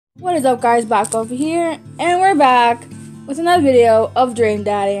What is up, guys? Back over here, and we're back with another video of Dream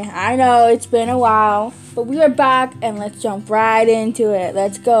Daddy. I know it's been a while, but we are back, and let's jump right into it.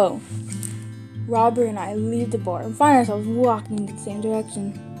 Let's go. Robert and I leave the bar and find ourselves walking in the same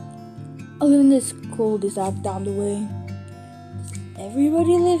direction. I live in this cul-de-sac down the way. Does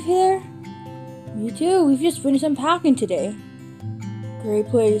everybody live here? Me too. We've just finished unpacking today. Great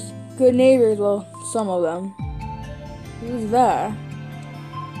place. Good neighbors. Well, some of them. Who's there?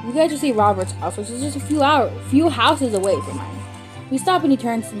 We get to see Robert's house, which is just a few houses away from mine. We stop and he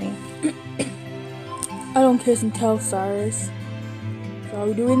turns to me. I don't kiss and tell, Cyrus. So are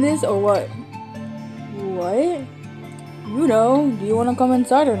we doing this or what? What? You know, do you want to come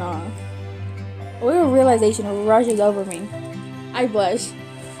inside or not? A little realization rushes over me. I blush.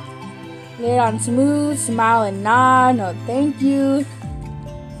 Lay it on smooth, smile and nod. No, thank you.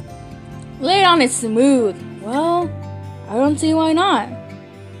 Lay it on it smooth. Well, I don't see why not.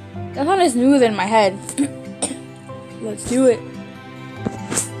 That's not as smooth in my head. Let's do it.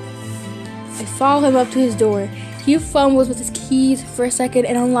 I follow him up to his door. He fumbles with his keys for a second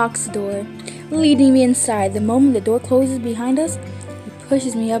and unlocks the door, leading me inside. The moment the door closes behind us, he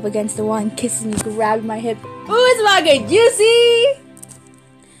pushes me up against the wall and kisses me, grabbing my hip. Ooh, it's fucking juicy!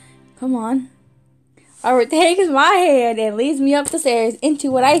 Come on. Robert takes my hand and leads me up the stairs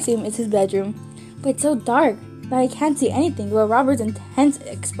into what I assume is his bedroom. But it's so dark that I can't see anything but Robert's intense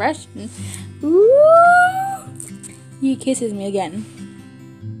expression. Ooh! He kisses me again.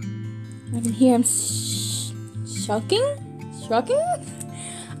 I can hear him shucking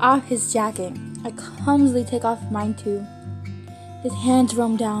off his jacket. I clumsily take off mine too. His hands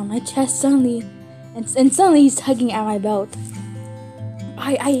roam down my chest suddenly, and suddenly he's tugging at my belt.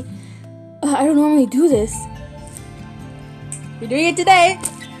 I don't normally do this. You're doing it today.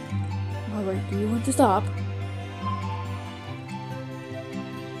 Robert, do you want to stop?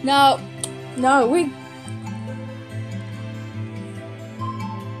 No, we.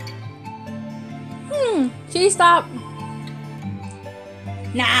 Should we stop?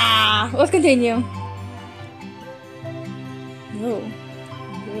 Nah, let's continue. No,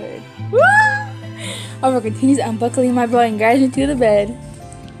 good. Robert continues unbuckling my belt and guides me to the bed.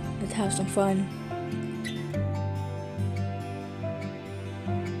 Let's have some fun.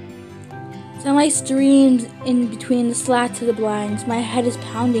 Sunlight streams in between the slats of the blinds. My head is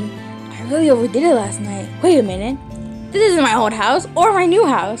pounding. I really overdid it last night. Wait a minute. This isn't my old house or my new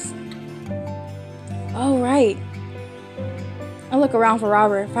house. Oh, right. I look around for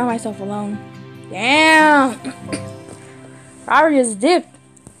Robert. Find myself alone. Damn. Robert just dipped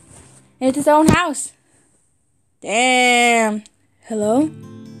into his own house. Damn. Hello?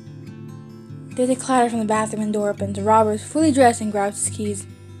 There's a clatter from the bathroom and the door opens. Robert is fully dressed and grabs his keys.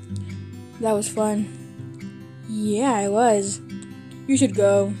 That was fun. Yeah, it was. You should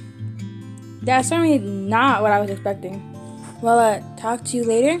go. That's certainly not what I was expecting. Well, talk to you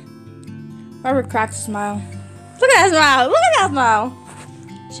later? Robert cracks a smile. Look at that smile! Look at that smile!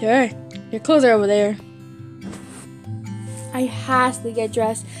 Sure. Your clothes are over there. I hastily get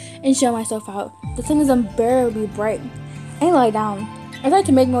dressed and show myself out. The sun is unbearably bright. I lie down. I tried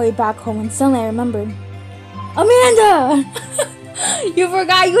to make my way back home and suddenly I remembered. Amanda! You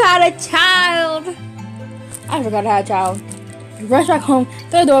forgot you had a child! I forgot I had a child. I rush back home,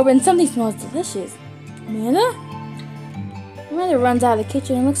 throw the door open, something smells delicious. Amanda? Amanda runs out of the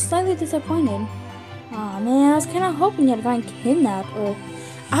kitchen and looks slightly disappointed. Aw, man, I was kind of hoping you had gotten kidnapped, or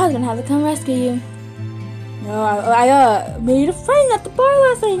I was gonna have to come rescue you. No, I made a friend at the bar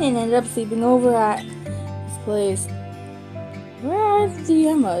last night and ended up sleeping over at this place. Where are the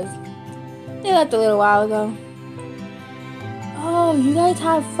Emmas? They left a little while ago. Oh, you guys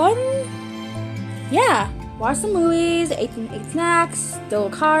have fun? Yeah, watched some movies, ate snacks, stole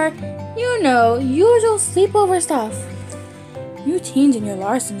a car. You know, usual sleepover stuff. You teens and your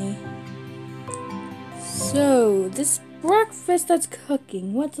larceny. So, this breakfast that's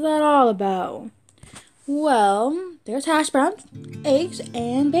cooking, what's that all about? Well, there's hash browns, eggs,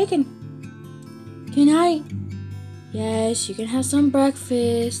 and bacon. Can I? Yes, you can have some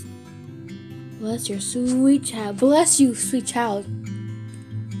breakfast. Bless your sweet child. Bless you, sweet child.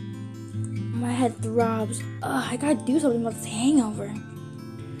 My head throbs. Ugh, I gotta do something about this hangover.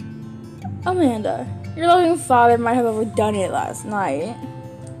 Amanda, your loving father might have overdone it last night.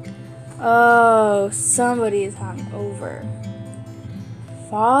 Oh, somebody is hungover.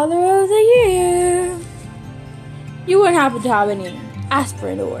 Father of the year. You wouldn't happen to have any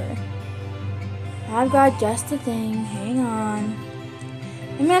aspirin or... I've got just the thing. Hang on.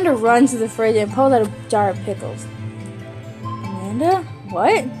 Amanda runs to the fridge and pulls out a jar of pickles. Amanda?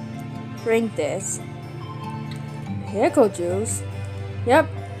 What? Drink this. Pickle juice? Yep.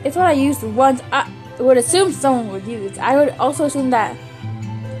 It's what I used once. I would assume someone would use. I would also assume that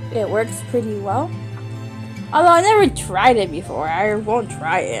it works pretty well. Although I never tried it before. I won't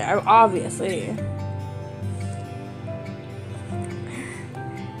try it, obviously.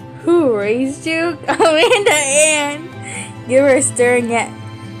 Who raised you? Amanda Ann. Give her a stirring yet.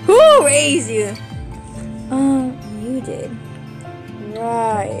 Who raised you? You did.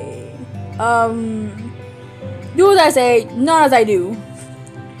 Right. Do as I say, not as I do.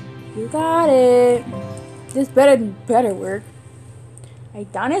 You got it. This better work. I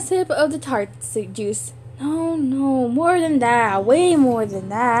down a sip of the tart juice. No, more than that. Way more than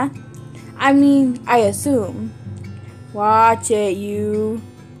that. I mean, I assume. Watch it, you.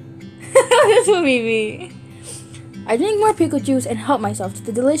 This will be me. I drink more pickle juice and help myself to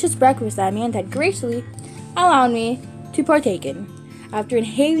the delicious breakfast that Amanda had graciously allowed me to partake in. After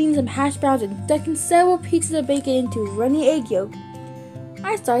inhaling some hash browns and ducking several pieces of bacon into runny egg yolk,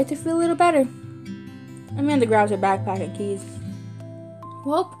 I started to feel a little better. Amanda grabs her backpack and keys.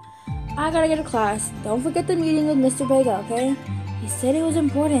 Well, I gotta get to class. Don't forget the meeting with Mr. Vega, okay? He said it was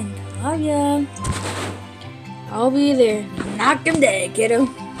important. Love ya. I'll be there. Knock him dead, kiddo.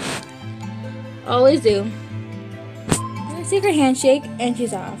 Always do. I secret handshake and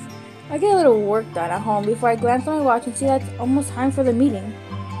she's off. I get a little work done at home before I glance at my watch and see that it's almost time for the meeting.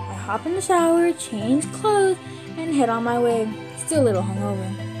 I hop in the shower, change clothes, and head on my way. Still a little hungover.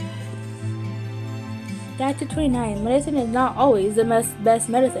 That tip 29. Medicine is not always the best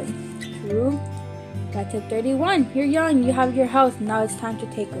medicine. True. That tip 31. You're young, you have your health, now it's time to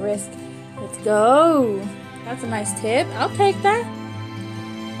take a risk. Let's go. That's a nice tip. I'll take that.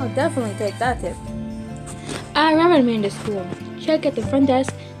 I'll definitely take that tip. I arrive at Amanda's school. Check at the front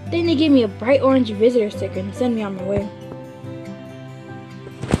desk. Then they give me a bright orange visitor sticker and send me on my way.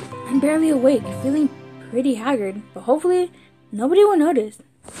 I'm barely awake, feeling pretty haggard, but hopefully nobody will notice.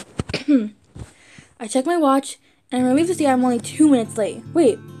 I check my watch and I'm relieved to see I'm only 2 minutes late.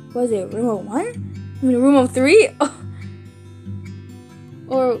 Wait, was it room 01? I mean room 03? Oh.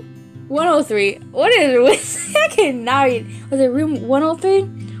 Or 103? What is it? I cannot read. Was it room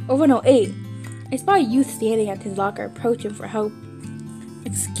 103 or 108? I spot a youth standing at his locker, approach him for help.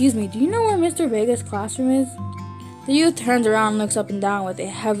 Excuse me, do you know where Mr. Vega's classroom is? The youth turns around and looks up and down with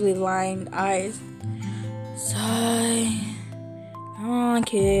heavily lined eyes. Sigh. Come on,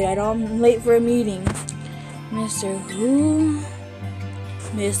 kid, I'm late for a meeting. Mr. who?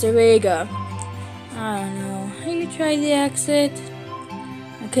 Mr. Vega. I don't know. Have you tried the exit?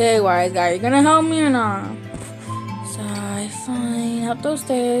 Okay, wise guy, you gonna help me or not? Sigh, fine. Up those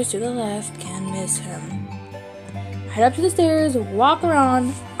stairs to the left, can't miss him. Head up to the stairs, walk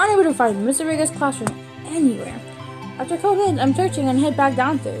around, unable to find Mr. Vega's classroom anywhere. After a couple minutes, I'm searching and head back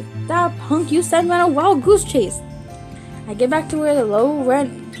downstairs. That punk you sent ran a wild goose chase. I get back to where the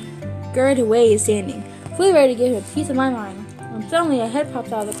low-rent-gird way is standing, fully ready to give him a piece of my mind, when suddenly a head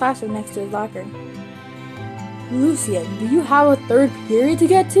pops out of the classroom next to his locker. Lucia, do you have a third period to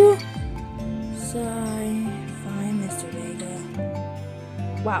get to? Sigh, fine, Mr.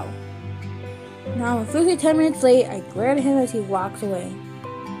 Vega. Wow. Now, I'm officially 10 minutes late. I glare at him as he walks away.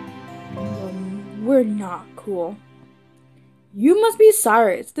 We're not cool. You must be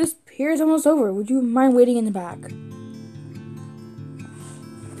Cyrus. This period's almost over. Would you mind waiting in the back?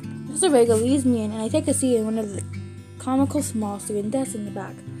 Mr. Vega leads me in, and I take a seat in one of the comical small student desks in the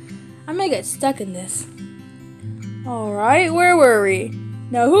back. I may get stuck in this. Alright, where were we?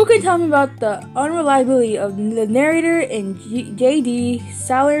 Now, who can tell me about the unreliability of the narrator in J.D.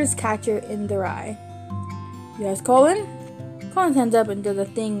 Saller's Catcher in the Rye? Yes, Colin? Colin stands up and does a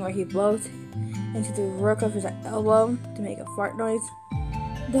thing where he blows into the rook of his elbow to make a fart noise.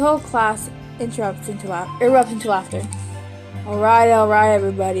 The whole class erupts into laughter. Alright,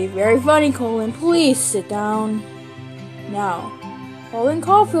 everybody. Very funny, Colin. Please sit down. Now, Colin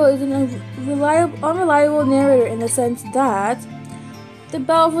Caulfield is an unreliable narrator in the sense that the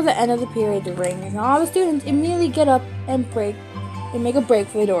bell for the end of the period rings, and all the students immediately get up and make a break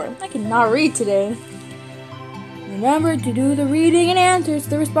for the door. I cannot read today. Remember to do the reading and answers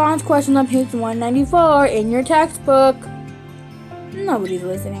to the response questions on page 194 in your textbook. Nobody's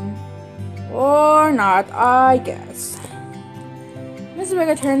listening. Or not, I guess. Mr.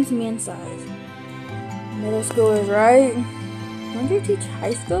 Vega turns to me and sighs. Middle schoolers, right? Don't you teach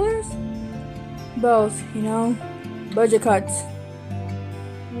high schoolers? Both, you know. Budget cuts.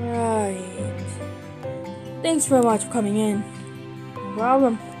 Right. Thanks very much for coming in. No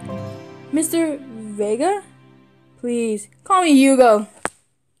problem. Mr. Vega? Please, call me Hugo.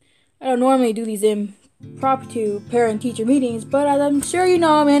 I don't normally do these impromptu parent-teacher meetings, but as I'm sure you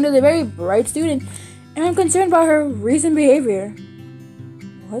know, Amanda's a very bright student, and I'm concerned about her recent behavior.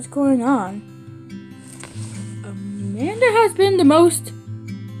 What's going on? Amanda has been the most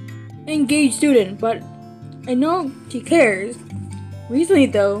engaged student, but I know she cares. Recently,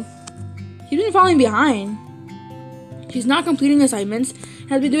 though, she's been falling behind. She's not completing assignments and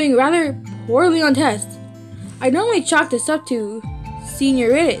has been doing rather poorly on tests. I normally chalk this up to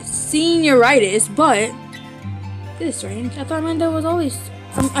senioritis, but this is strange. I thought Amanda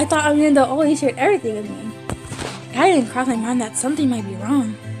always shared everything with me. I didn't cross my mind that something might be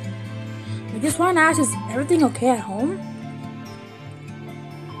wrong. I just want to ask, is everything okay at home?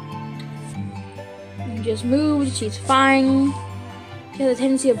 You just moved, she's fine. She has a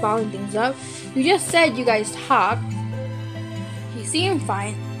tendency of bottling things up. You just said you guys talked. She seemed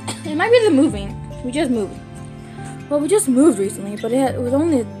fine. It might be the moving. We just moved. Well, we just moved recently, but it was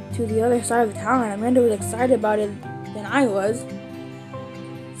only to the other side of the town, and Amanda was excited about it than I was.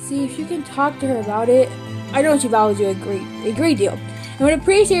 See if you can talk to her about it. I know she values you a great deal, and would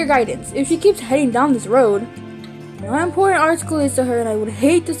appreciate your guidance. If she keeps heading down this road, I know how important art school is to her, and I would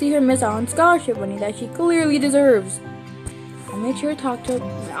hate to see her miss out on scholarship money that she clearly deserves. I'll make sure to talk to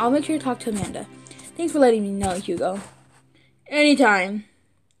Amanda. Thanks for letting me know, Hugo. Anytime.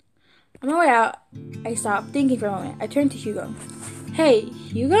 On my way out, I stopped thinking for a moment. I turned to Hugo. Hey,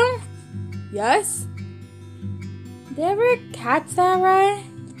 Hugo? Yes? Did I ever catch that right?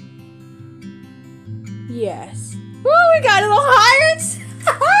 Yes. Woo, we got little hearts!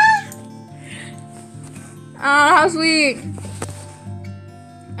 Ah, how sweet.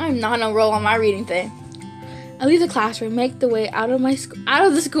 I'm not on a roll on my reading thing. I leave the classroom, make the way out of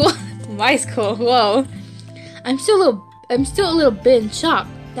the school. My school, whoa. I'm still a little bit in shock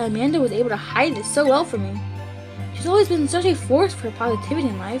that Amanda was able to hide it so well from me. She's always been such a force for positivity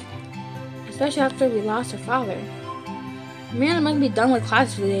in life, especially after we lost her father. Amanda must be done with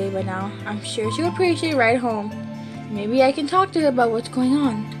class for the day by now. I'm sure she would appreciate a ride home. Maybe I can talk to her about what's going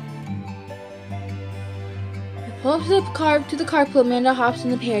on. I pull up to the carpool. Amanda hops in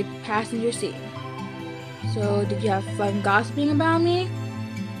the passenger seat. So, did you have fun gossiping about me?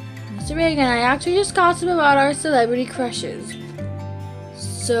 Mr. Reagan and I actually just gossiped about our celebrity crushes.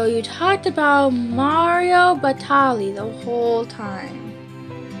 So you talked about Mario Batali the whole time.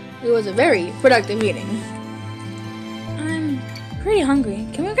 It was a very productive meeting. I'm pretty hungry.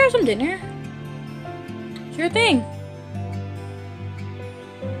 Can we grab some dinner? Sure thing.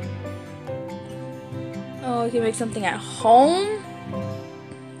 Oh, we can make something at home?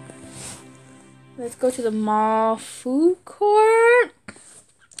 Let's go to the mall food court.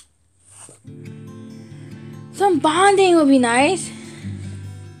 Some bonding would be nice.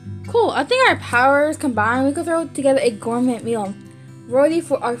 Cool, I think our powers combined, we could throw together a gourmet meal worthy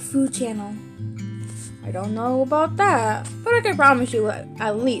for our food channel. I don't know about that, but I can promise you will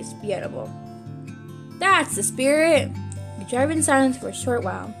at least be edible. That's the spirit. We drive in silence for a short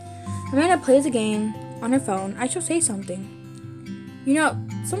while. Amanda plays a game on her phone. I shall say something. You know,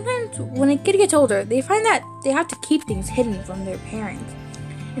 sometimes when a kid gets older, they find that they have to keep things hidden from their parents.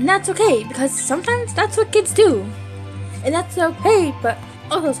 And that's okay, because sometimes that's what kids do. And that's okay, but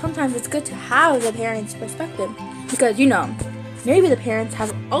also sometimes it's good to have the parents' perspective. Because, you know, maybe the parents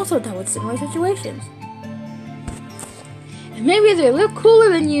have also dealt with similar situations. And maybe they're a little cooler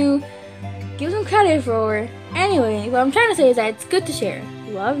than you. Give them credit for. Anyway, what I'm trying to say is that it's good to share.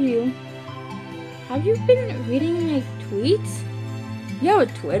 Love you. Have you been reading my tweets? You have a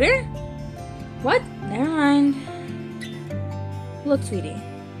Twitter? What? Never mind. Look, sweetie.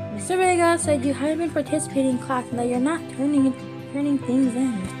 Mr. Vega said you haven't been participating in class and that you're not turning things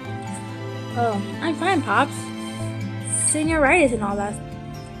in. Oh, I'm fine, Pops. Senioritis and all that.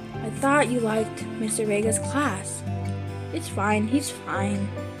 I thought you liked Mr. Vega's class. It's fine, he's fine.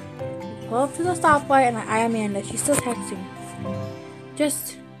 We pull up to the stoplight and I eye Amanda. She's still texting.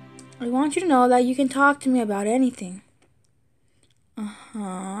 I want you to know that you can talk to me about anything.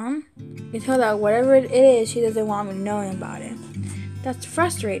 You can tell that whatever it is, she doesn't want me knowing about it. That's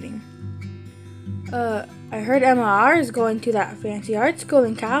frustrating. I heard Aaah is going to that fancy art school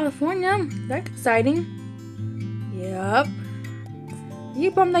in California. That's exciting. Yup. Are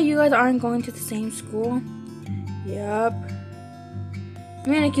you bummed that you guys aren't going to the same school? Yup.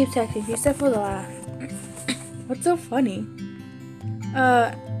 Amanda keeps texting. She said for the laugh. What's so funny?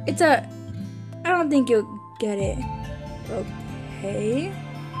 I don't think you'll get it. Okay.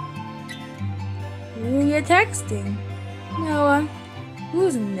 Who are you texting? Noah.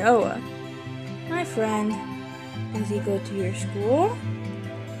 Who's Noah? My friend. Does he go to your school?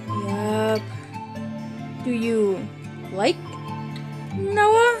 Yup. Do you like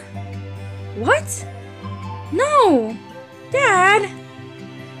Noah? What? No! Dad!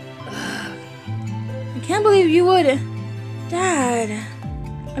 Ugh. I can't believe you would. Dad.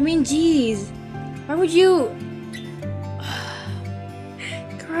 mean, jeez. Why would you?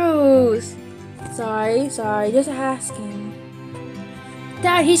 Gross. Sorry, just asking.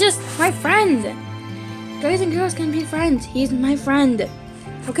 Dad, he's just my friend. Guys and girls can be friends. He's my friend.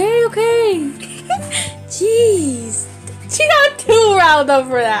 Okay. Jeez. She got too riled up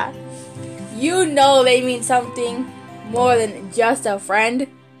for that. You know they mean something more than just a friend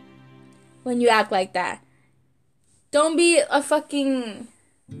when you act like that. Don't be a fucking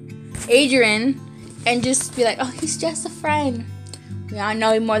Adrian and just be like, oh, he's just a friend. We all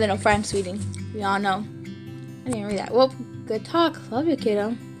know he's more than a friend, sweetie. We all know. I didn't read that. Well, good talk. Love you,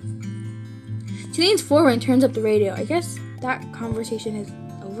 kiddo. She leans forward and turns up the radio. I guess that conversation is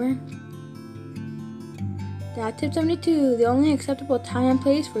over. Dad, tip 72. The only acceptable time and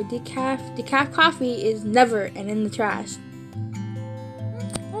place for decaf coffee is never and in the trash.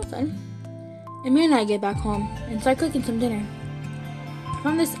 Well done. Amir and I get back home and start cooking some dinner. I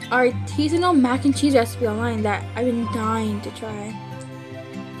found this artisanal mac and cheese recipe online that I've been dying to try.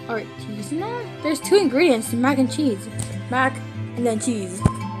 Artisanal? There's 2 ingredients to mac and cheese. Mac and then cheese.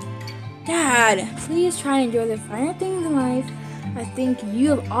 Dad, please try and enjoy the finer things in life. I think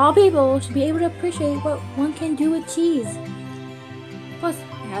you of all people should be able to appreciate what one can do with cheese. Plus,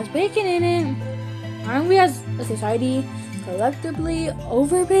 it has bacon in it. Aren't we as a society collectively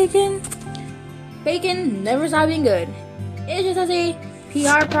over bacon? Bacon never stopped being good. It just has a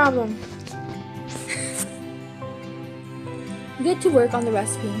PR problem. We get to work on the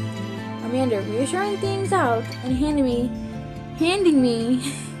recipe. Amanda reassuring things out and handing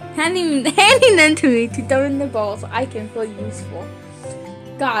them to me to throw in the bowl so I can feel useful.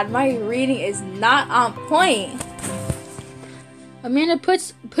 God, my reading is not on point. Amanda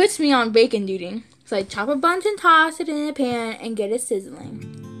puts me on bacon duty, so I chop a bunch and toss it in a pan and get it sizzling.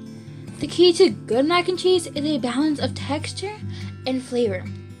 The key to good mac and cheese is a balance of texture and flavor.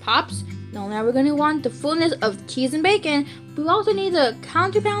 Pops, not only are we going to want the fullness of cheese and bacon, we also need the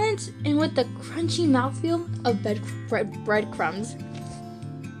counterbalance and with the crunchy mouthfeel of breadcrumbs.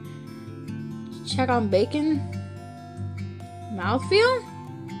 Check on bacon. Mouthfeel?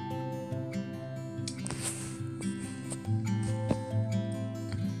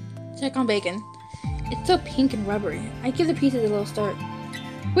 Check on bacon. It's so pink and rubbery. I give the pieces a little stir.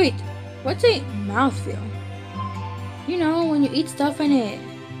 Wait, what's a mouthfeel? You know, when you eat stuff in it,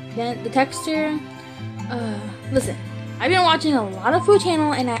 then the texture. Listen, I've been watching a lot of Food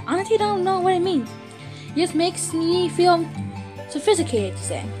Channel and I honestly don't know what it means. It just makes me feel sophisticated to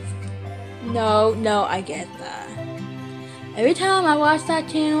say. No, I get that. Every time I watch that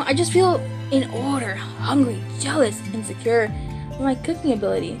channel, I just feel in order, hungry, jealous, insecure with my cooking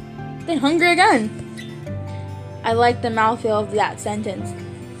ability. Then hungry again. I like the mouthfeel of that sentence.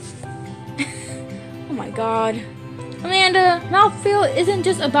 Oh my god. Amanda, mouthfeel isn't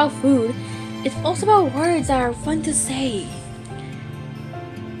just about food. It's also about words that are fun to say.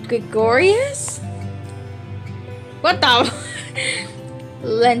 Gregorious? What the?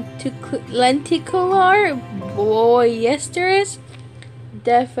 Lenticular, boisterous,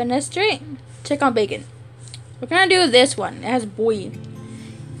 defenestrate. Check on bacon. We're gonna do this one. It has boy.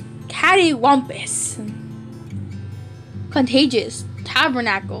 Cattywampus. Contagious.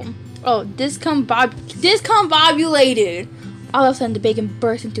 Tabernacle. Oh, discombobulated. All of a sudden, the bacon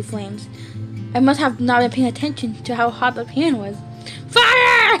burst into flames. I must have not been paying attention to how hot the pan was.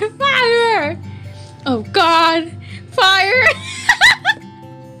 Fire! Fire! Oh God! Fire!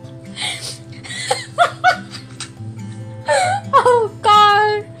 Oh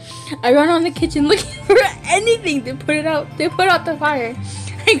God! I run on the kitchen looking for anything to put out the fire.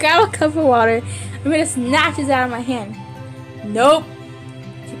 I grab a cup of water. Amanda snatches it out of my hand. Nope.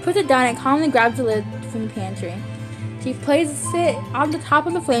 She puts it down and calmly grabs the lid from the pantry. She places it on the top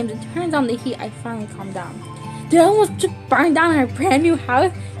of the flames and turns on the heat. I finally calm down. Did I almost just burn down our brand new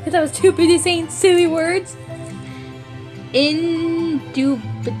house because I was too busy saying silly words?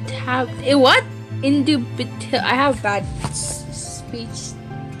 What? I have bad speech.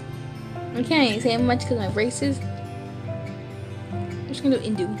 I can't even say much because of my braces. I'm just gonna do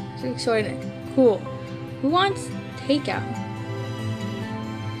Indu. So shorten it. Cool. Who wants takeout?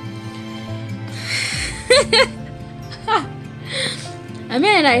 Amanda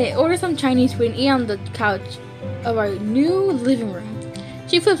and I ordered some Chinese food and eat on the couch of our new living room.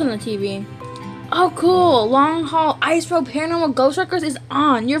 She flips on the TV. Oh cool, Long Haul Ice Road Paranormal Ghost Records is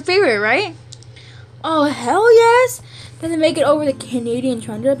on. Your favorite, right? Oh hell yes! Then they make it over the Canadian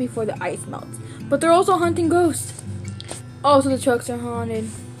tundra before the ice melts. But they're also hunting ghosts. Oh, so the trucks are haunted.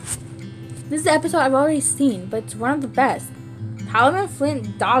 This is the episode I've already seen, but it's one of the best. Callum and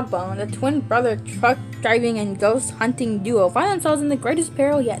Flint Dogbone, the twin brother truck driving and ghost hunting duo, find themselves in the greatest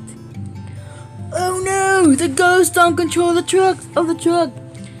peril yet. Oh no! The ghosts don't control the truck.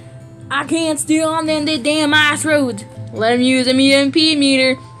 I can't steer on them damn ice roads. Let them use an EMP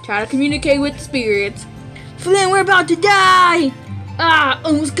meter. Try to communicate with the spirits. Flint, we're about to die!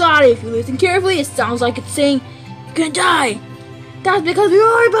 Almost got it. If you listen carefully, it sounds like it's saying, you're gonna die. That's because we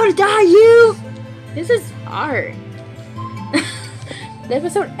are about to die, you! This is hard. The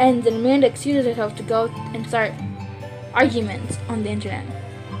episode ends and Amanda excuses herself to go and start arguments on the internet.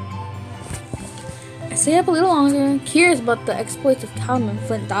 I stay up a little longer, curious about the exploits of Callum and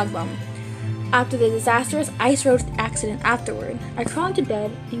Flint Dogbone. After the disastrous ice road accident afterward, I crawl into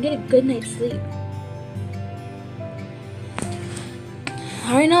bed and get a good night's sleep.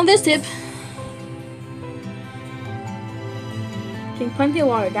 I already know this tip. Drink plenty of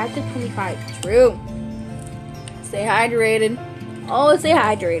water. That's tip 25. True. Stay hydrated. Always stay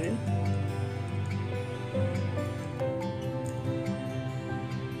hydrated.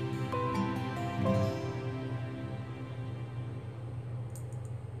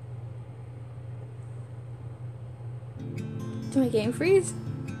 Did my game freeze?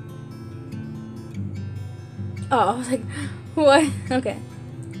 Oh, I was like, what? Okay.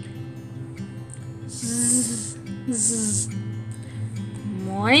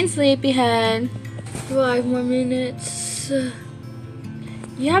 Morning, sleepyhead. 5 more minutes.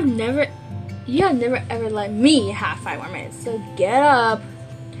 You have never ever let me have 5 more minutes. So get up.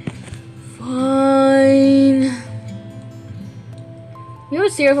 Fine. We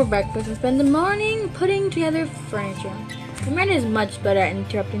would cereal for breakfast and spend the morning putting together furniture. Amanda is much better at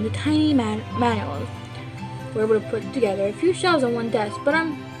interrupting the tiny manuals. We're able to put together a few shelves on one desk, but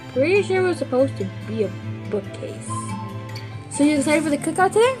I'm pretty sure it was supposed to be a bookcase. So you excited for the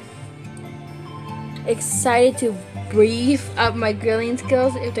cookout today? Excited to beef up my grilling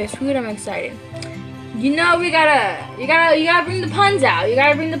skills. If there's food, I'm excited. You know you gotta bring the puns out. You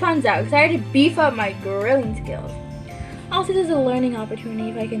gotta bring the puns out. Excited to beef up my grilling skills. Also, there's a learning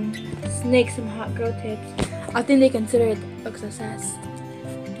opportunity if I can snake some hot girl tips. I think they consider it a success.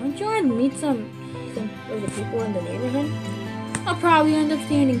 Don't you want to meet some of the people in the neighborhood? I'll probably end up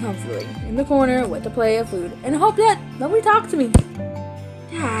standing comfortably in the corner with a plate of food and hope that nobody talks to me.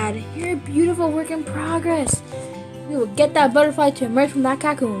 Dad, you're a beautiful work in progress. We will get that butterfly to emerge from that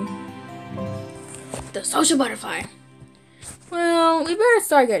cocoon. The social butterfly. Well, we better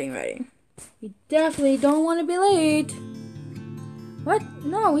start getting ready. We definitely don't want to be late. What?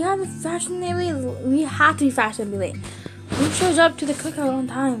 No, we have to be fashionably late. Who shows up to the cookout on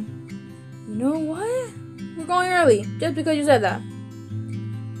time? You know what? We're going early, just because you said that.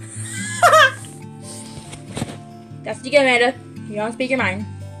 That's what you get, Amanda. You don't speak your mind.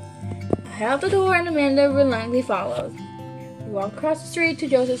 I head out the door and Amanda reluctantly follows. We walk across the street to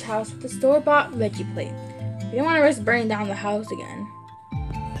Joseph's house with the store-bought veggie plate. We didn't want to risk burning down the house again.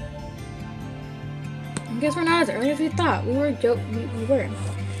 I guess we're not as early as we thought. We were.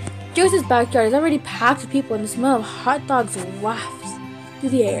 Joseph's backyard is already packed with people, and the smell of hot dogs wafts through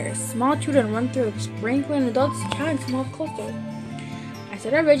the air. Small children run through a sprinkler, and adults chat and smell closer. I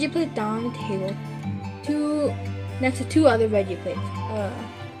set our veggie plate down on the table, next to 2 other veggie plates.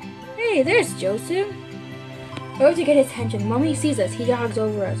 Hey, there's Joseph. Over to get his attention. The moment he sees us, he jogs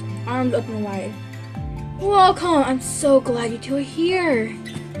over us, arms open wide. Welcome! I'm so glad you 2 are here.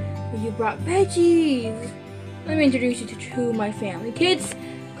 You brought veggies. Let me introduce you to my family. Kids,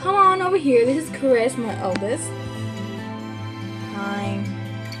 come on over here. This is Chris, my eldest. Hi.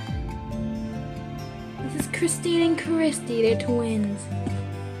 This is Christine and Christy. They're twins.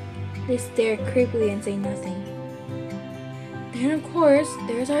 They stare creepily and say nothing. Then, of course,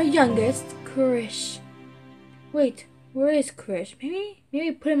 there's our youngest, Krish. Wait, where is Krish?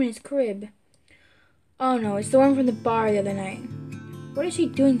 Maybe put him in his crib. Oh no, it's the one from the bar the other night. What is she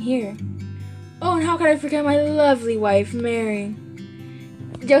doing here? Oh, and how could I forget my lovely wife, Mary?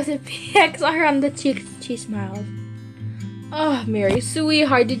 Joseph pecks her on the cheek. She smiles. Oh, Mary,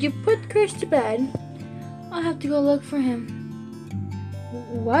 sweetheart, did you put Chris to bed? I'll have to go look for him.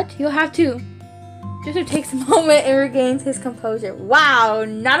 What? You'll have to. Joseph takes a moment and regains his composure. Wow,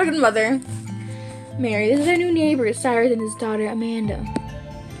 not a good mother. Mary, this is our new neighbor, Cyrus and his daughter, Amanda.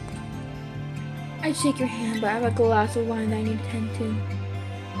 I'd shake your hand, but I have a glass of wine that I need to tend to.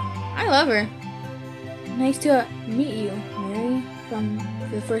 I love her. Nice to meet you, Mary, for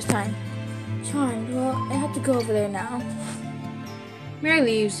the first time. Charmed. Well, I have to go over there now. Mary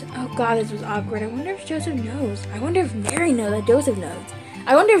leaves. Oh god, this was awkward. I wonder if Joseph knows. I wonder if Mary knows that Joseph knows.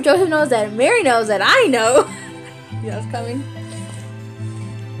 I wonder if Joseph knows that Mary knows that I know. You know what's coming?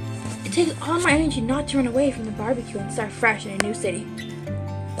 It takes all my energy not to run away from the barbecue and start fresh in a new city.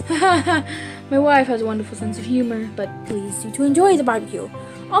 My wife has a wonderful sense of humor, but please do to enjoy the barbecue.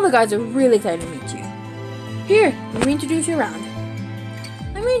 All the guys are really excited to meet you. Here, let me introduce you around.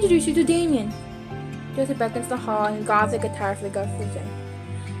 Let me introduce you to Damien. Joseph beckons the hall and grabs a guitar for the guests.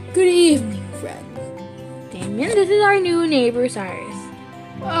 Good evening, friends. Damien, this is our new neighbor, Cyrus.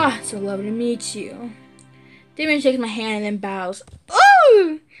 Ah, so lovely to meet you. Damien shakes my hand and then bows.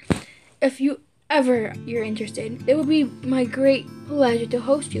 Oh! If you're interested, it would be my great pleasure to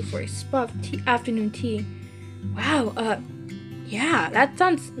host you for a spa afternoon tea. Wow, yeah, that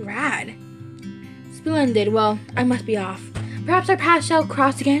sounds rad. Splendid. Well, I must be off. Perhaps our paths shall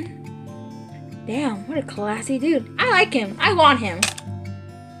cross again? Damn, what a classy dude. I like him. I want him.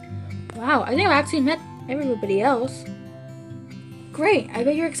 Wow, I think I've actually met everybody else. Great, I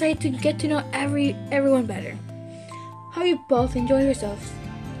bet you're excited to get to know everyone better. Hope you both enjoy yourselves.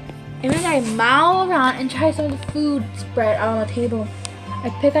 And then I mowl around and try some of the food spread out on the table.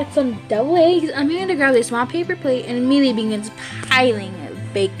 I pick out some deviled eggs. I'm going to grab a small paper plate and immediately begins piling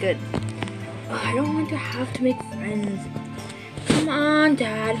baked goods. Oh, I don't want to have to make friends. Come on,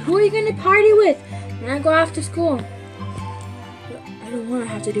 Dad. Who are you going to party with when I go off to school? I don't want to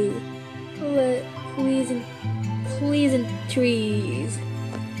have to do pleasantries.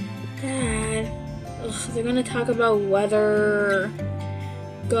 Dad. Ugh, they're going to talk about weather.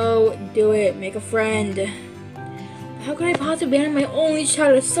 Go do it. Make a friend. How could I possibly abandon my only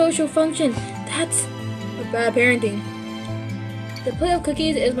child at a social function? That's bad parenting. The plate of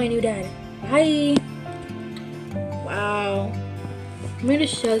cookies is my new dad. Bye. Wow. Amanda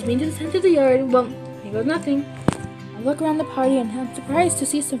shoves me into the center of the yard. Well, here goes nothing. I look around the party and I'm surprised to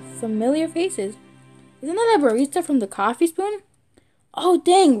see some familiar faces. Isn't that a barista from the Coffee Spoon? Oh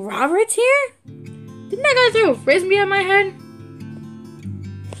dang, Robert's here? Didn't that guy throw a frisbee at my head?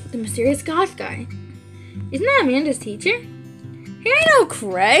 The mysterious goth guy. Isn't that Amanda's teacher? Hey, I know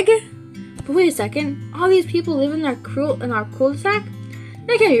Craig. But wait a second. All these people live in our cul-de-sac?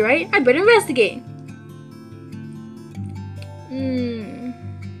 That can't be right. I better investigate.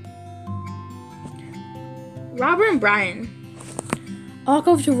 Robert and Brian. I walk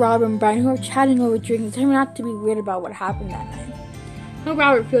over to Robert and Brian, who are chatting over drinks and telling me not to be weird about what happened that night. I hope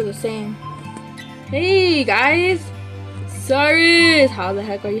Robert feels the same. Hey, guys. Cyrus, how the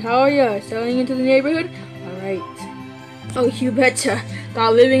heck are you? How are you? Settling into the neighborhood? Alright. Oh, you betcha.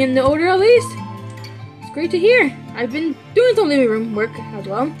 Got living in the order at least? It's great to hear. I've been doing some living room work as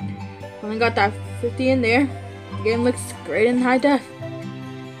well. Only got that 50 in there. The game looks great in high def.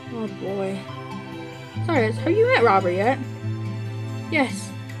 Oh boy. Cyrus, have you met Robert yet? Yes,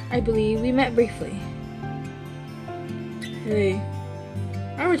 I believe we met briefly. Hey.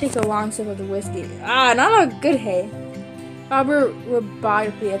 Robert takes a long sip of the whiskey. Ah, not a good hey. Robert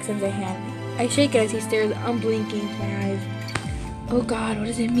robotically extends a hand. I shake it as he stares unblinking into my eyes. Oh God, what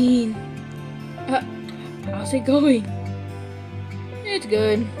does it mean? How's it going? It's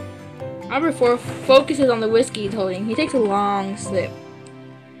good. Robert focuses on the whiskey he's holding. He takes a long sip.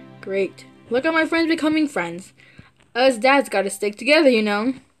 Great. Look at my friends becoming friends. Us dads gotta stick together, you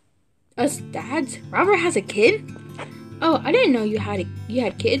know. Us dads? Robert has a kid? Oh, I didn't know you had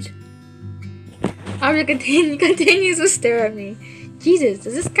kids. Robert continues to stare at me. Jesus,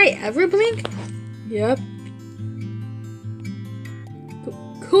 does this guy ever blink? Yep.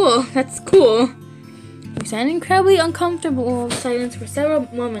 Cool, that's cool. We sat in incredibly uncomfortable silence for several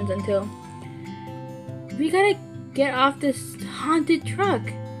moments until we gotta get off this haunted truck.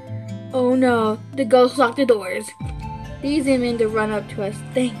 Oh no, the ghost locked the doors. Daisy and Amanda run up to us.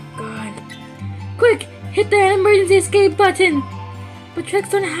 Thank God. Quick, hit the emergency escape button. But trucks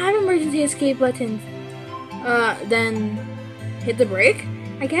don't have emergency escape buttons. Then hit the brake,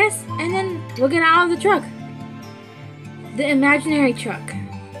 I guess, and then we'll get out of the truck. The imaginary truck.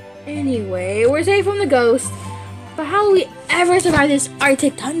 Anyway, we're safe from the ghost. But how will we ever survive this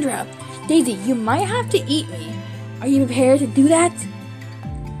Arctic tundra? Daisy, you might have to eat me. Are you prepared to do that?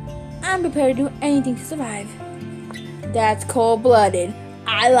 I'm prepared to do anything to survive. That's cold-blooded.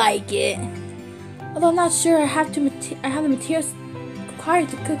 I like it. Although I'm not sure I have the materials required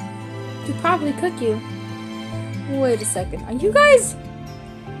to properly cook you. Wait a second. Are you guys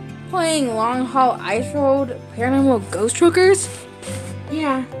playing Long Haul Ice Road Paranormal Ghost Truckers?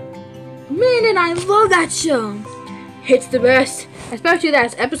 Yeah. Man, and I love that show. It's the best. Especially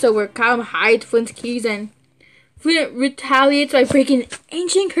that episode where Kyle hides Flint's keys and Flint retaliates by breaking an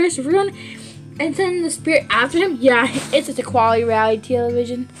ancient cursed rune and sending the spirit after him. Yeah, it's such a quality reality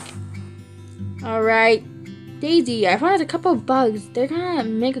television. Alright. Daisy, I found a couple of bugs. They're gonna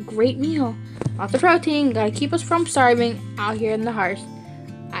make a great meal. Lots of protein, gotta keep us from starving out here in the hearth.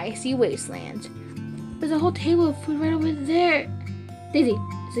 icy wasteland. There's a whole table of food right over there. Daisy,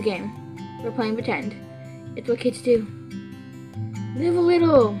 it's a game. We're playing pretend. It's what kids do. Live a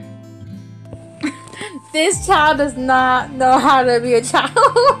little. This child does not know how to be a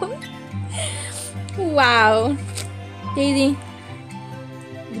child. Wow. Daisy,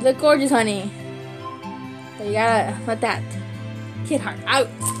 you look gorgeous, honey. But you gotta let that kid heart out.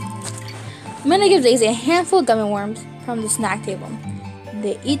 Amanda gives Daisy a handful of gummy worms from the snack table.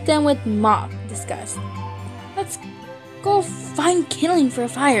 They eat them with mock disgust. Let's go find kindling for a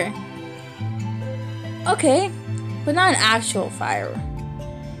fire. Okay, but not an actual fire.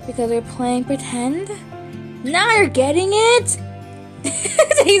 Because we're playing pretend? Now you're getting it?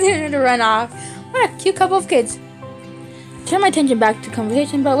 Daisy wanted to run off. What a cute couple of kids. Turn my attention back to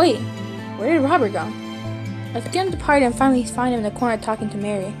conversation, but wait, where did Robert go? Let's get him to the party and finally find him in the corner talking to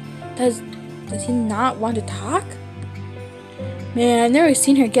Mary. Does he not want to talk? Man, I've never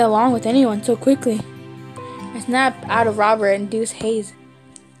seen her get along with anyone so quickly. I snapped out of Robert and induced haze.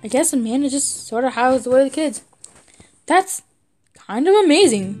 I guess Amanda just sort of has the way of the kids. That's kind of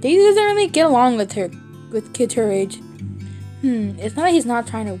amazing. Daisy doesn't really get along with kids her age. It's not that he's not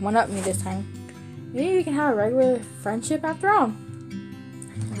trying to one-up me this time. Maybe we can have a regular friendship after all.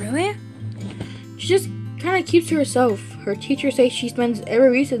 Really? She just kind of keeps to herself. Her teachers say she spends every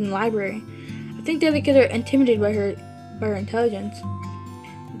recess in the library. I think the other kids are intimidated by her intelligence.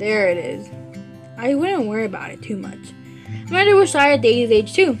 There it is. I wouldn't worry about it too much. Amanda was shy at Daisy's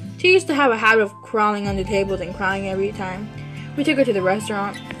age too. She used to have a habit of crawling under tables and crying every time we took her to the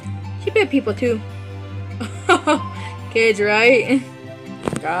restaurant. She bit people too. Kids, right?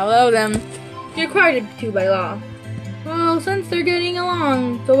 Gotta love them. You're required to by law. Well, since they're getting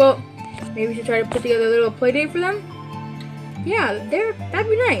along, so maybe we should try to put together a little play date for them? Yeah, that'd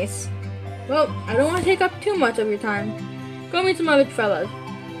be nice. Well, I don't want to take up too much of your time. Go meet some other fellas.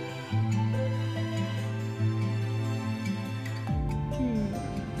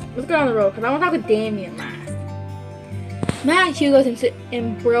 Let's go down the road, because I want to talk with Damien last. Matt and Hugo seem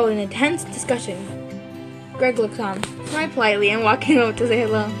embroiled in intense discussion. Greg looks on, smiled politely, and walking over to say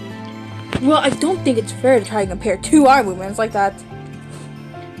hello. Well, I don't think it's fair to try to compare two art movements like that.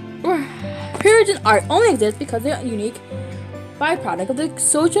 Periods in art only exist because they're a unique byproduct of the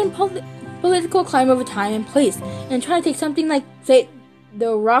social and political climate of a time and place. And try to take something like, say,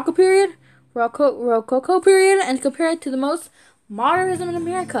 the Rococo period, and compare it to the most modernism in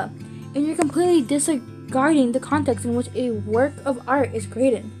America, and you're completely disregarding the context in which a work of art is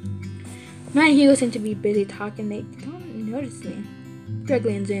created. Matt and Hugo seem to be busy talking. They don't notice me. Greg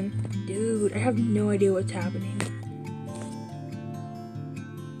leans in. Dude, I have no idea what's happening.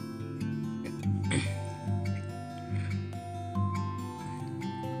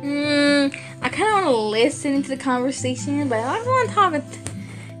 I kind of want to listen to the conversation, but I don't want to talk.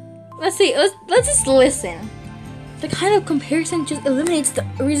 Let's see. Let's just listen. The kind of comparison just eliminates the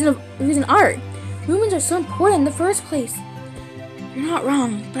reason art. Movements are so important in the first place. You're not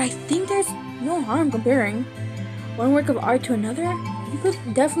wrong, but I think there's no harm comparing one work of art to another. You could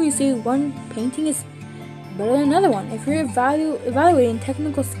definitely say one painting is better than another one if you're evaluating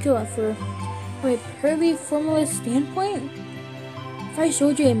technical skill from a purely formalist standpoint. If I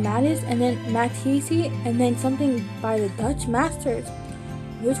showed you a Matisse and then Matisse and then something by the Dutch masters,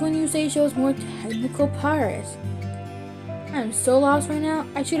 which one you say shows more technical prowess? I'm so lost right now.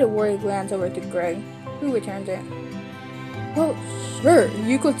 I should have worried a glance over to Greg, who returns it. Well, sure,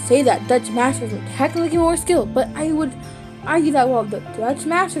 you could say that Dutch masters were technically more skilled, but I would argue that while the Dutch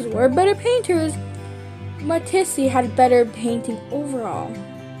masters were better painters, Matisse had better painting overall.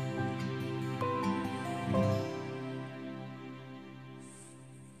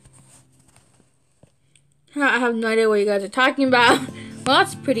 I have no idea what you guys are talking about. Well,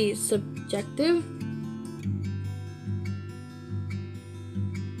 that's pretty subjective.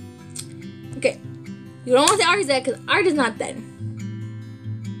 Okay, you don't want to say art is dead because art is not dead.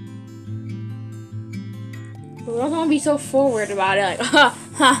 But we don't want to be so forward about it, like,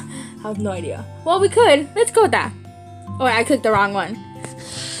 I have no idea. Well, we could. Let's go with that. Oh, wait, I clicked the wrong one.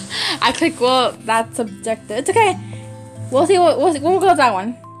 Well, that's subjective. It's okay. We'll see. We'll go with that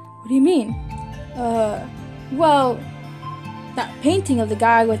one. What do you mean? Well, that painting of the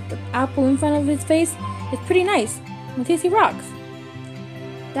guy with the apple in front of his face is pretty nice. Matisse rocks.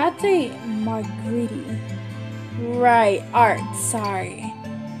 That's a Margheriti. Right, art. Sorry.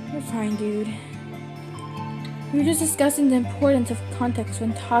 You're fine, dude. We were just discussing the importance of context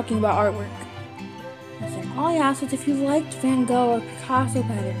when talking about artwork. Listen, all I asked was if you liked Van Gogh or Picasso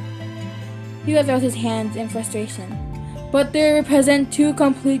better. Hugo throws his hands in frustration. But they represent two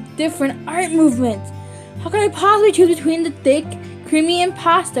completely different art movements. How can I possibly choose between the thick, creamy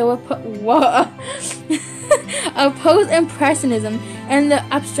impasta with of post-impressionism and the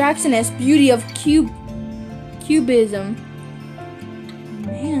abstractionist beauty of cubism.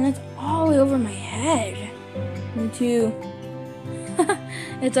 Man, that's all the way over my head. Me too.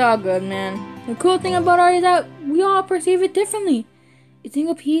 It's all good, man. The cool thing about art is that we all perceive it differently. A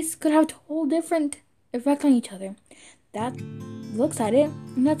single piece could have a total different effect on each other. That looks at it,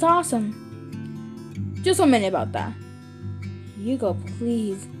 and that's awesome. Just 1 minute about that. Hugo,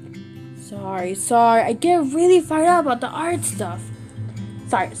 please. Sorry. I get really fired up about the art stuff.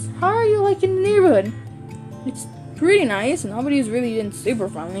 Cyrus, how are you liking the neighborhood? It's pretty nice. Nobody's really been super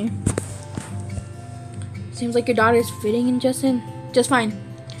friendly. Seems like your daughter's fitting in just fine.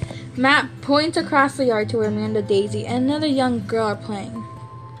 Matt points across the yard to where Amanda, Daisy, and another young girl are playing.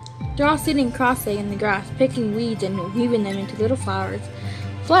 They're all sitting cross-legged in the grass, picking weeds and weaving them into little flower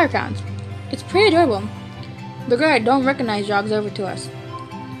crowns. It's pretty adorable. The girl I don't recognize jogs over to us.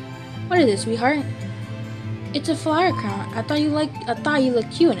 What is this, sweetheart? It's a flower crown. I thought you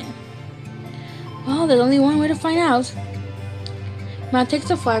looked cute in it. Well, there's only one way to find out. Matt takes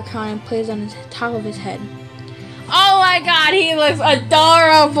the flower crown and places it on the top of his head. Oh my god, he looks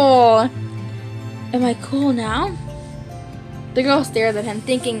adorable! Am I cool now? The girl stares at him,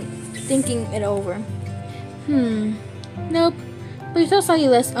 thinking it over. Nope. But you're still slightly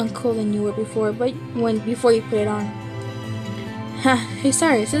less uncool than you were before, before you put it on. Hey,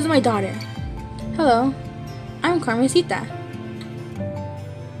 sorry, this is my daughter. Hello, I'm Carmencita.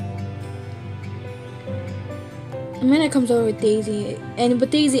 Amanda comes over with Daisy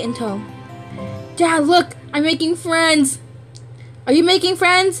in tow. Dad, look, I'm making friends. Are you making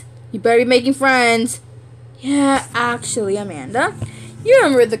friends? You better be making friends. Yeah, actually, Amanda, you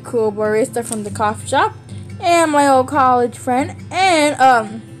remember the cool barista from the coffee shop, and my old college friend,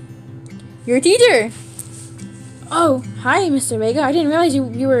 and your teacher. Oh, hi, Mr. Vega. I didn't realize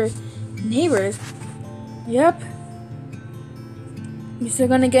you were neighbors. Yep. You still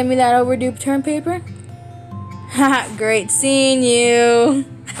gonna get me that overdue term paper? Haha, great seeing you.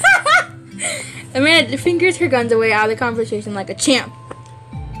 Amanda fingers her guns away out of the conversation like a champ.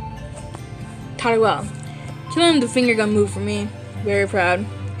 Taught her well. She let the finger gun move for me. Very proud.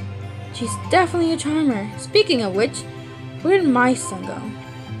 She's definitely a charmer. Speaking of which, where did my son go?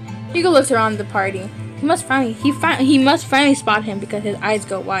 Hugo looks around the party. He must finally spot him because his eyes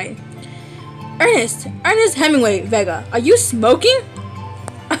go wide. Ernest Hemingway Vega, are you smoking?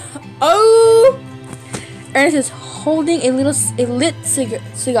 Oh! Ernest is holding a lit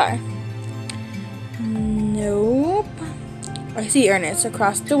cigar. Nope. I see Ernest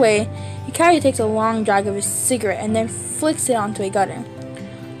across the way. He casually takes a long drag of his cigarette and then flicks it onto a gutter.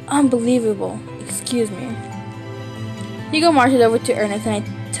 Unbelievable. Excuse me. Hugo marches over to Ernest and I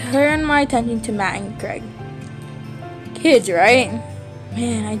turn my attention to Matt and Greg. Kids, right?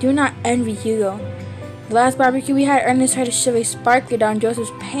 Man, I do not envy Hugo. The last barbecue we had, Ernest tried to shove a sparkler down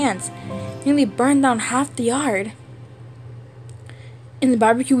Joseph's pants. Nearly burned down half the yard. In the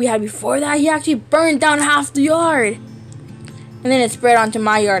barbecue we had before that, he actually burned down half the yard. And then it spread onto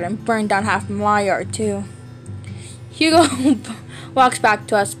my yard and burned down half my yard too. Hugo walks back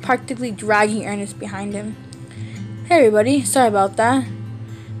to us, practically dragging Ernest behind him. Hey everybody, sorry about that.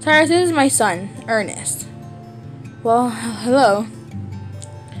 Cyrus, this is my son, Ernest. Well, hello.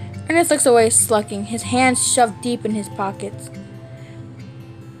 Ernest looks away, slucking, his hands shoved deep in his pockets.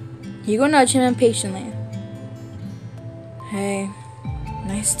 Hugo nudged him impatiently. Hey,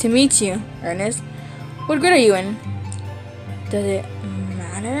 nice to meet you, Ernest. What grade are you in? Does it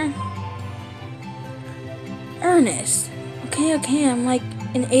matter? Ernest. Okay, I'm like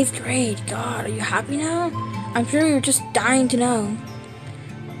in 8th grade. God, are you happy now? I'm sure you're just dying to know.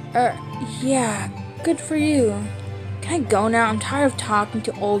 Yeah, good for you. Can I go now? I'm tired of talking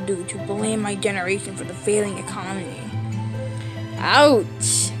to old dudes who blame my generation for the failing economy.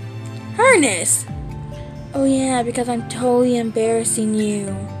 Ouch! Ernest! Oh yeah, because I'm totally embarrassing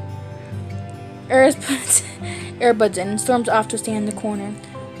you. Ernest puts earbuds in and storms off to stand in the corner.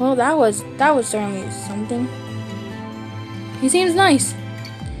 Well, that was certainly something. He seems nice.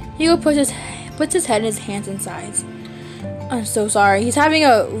 Hugo puts his head in his hands and sighs. I'm so sorry. He's having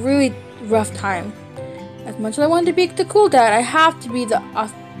a really rough time. As much as I want to be the cool dad, I have to be the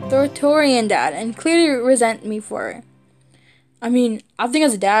authoritarian dad and clearly resent me for it. I mean, I think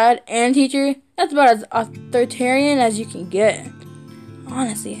as a dad and teacher, that's about as authoritarian as you can get.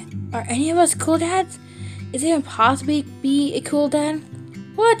 Honestly, are any of us cool dads? Is it even possible to be a cool dad?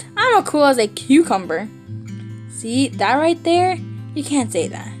 What? I'm as cool as a cucumber. See, that right there? You can't say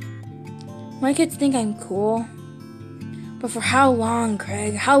that. My kids think I'm cool. But for how long,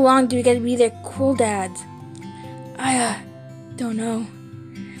 Craig? How long do we get to be their cool dads? Aaah, don't know.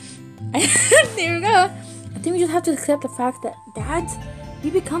 There we go. I think we just have to accept the fact that dads,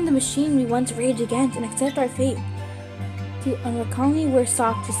 we become the machine we once raged against and accept our fate. To uncommonly wear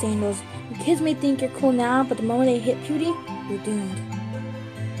socks to sandals. And kids may think you're cool now, but the moment they hit puberty, you're doomed.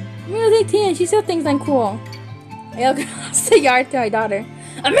 Amanda's 18 and she still thinks I'm cool. I yell across the yard to my daughter,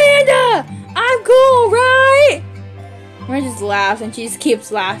 Amanda! I'm cool, right? Amanda just laughs and she just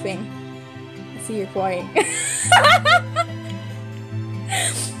keeps laughing. I see your point.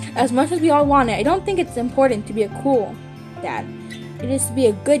 As much as we all want it, I don't think it's important to be a cool dad. It is to be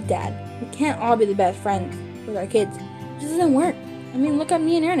a good dad. We can't all be the best friends with our kids. It just doesn't work. I mean, look at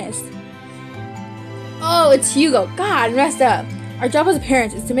me and Ernest. Oh, it's Hugo. God, messed up. Our job as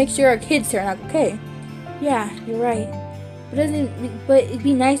parents is to make sure our kids turn out okay. Yeah, you're right. But it'd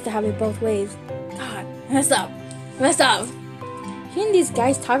be nice to have it both ways. God, I messed up. Hearing these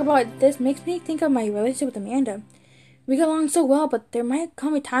guys talk about this makes me think of my relationship with Amanda. We get along so well, but there might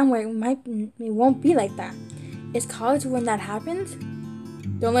come a time where it won't be like that. Is college when that happens?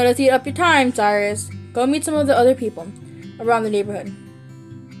 Don't let us eat up your time, Cyrus. Go meet some of the other people around the neighborhood.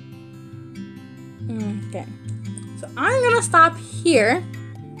 Okay. So I'm gonna stop here.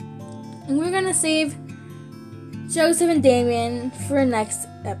 And we're gonna save Joseph and Damien for next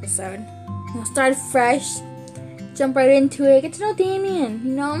episode. We'll start fresh. Jump right into it. Get to know Damien,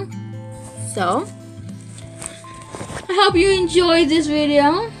 you know? So, I hope you enjoyed this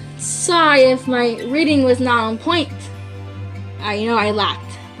video. Sorry if my reading was not on point. I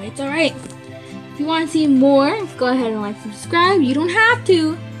lacked, but it's alright. If you want to see more, go ahead and like and subscribe. You don't have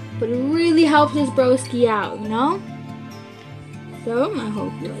to, but it really helps this broski out, you know? So, I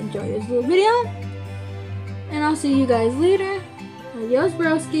hope you enjoy this little video. And I'll see you guys later. Adios,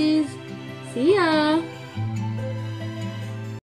 broskis. See ya.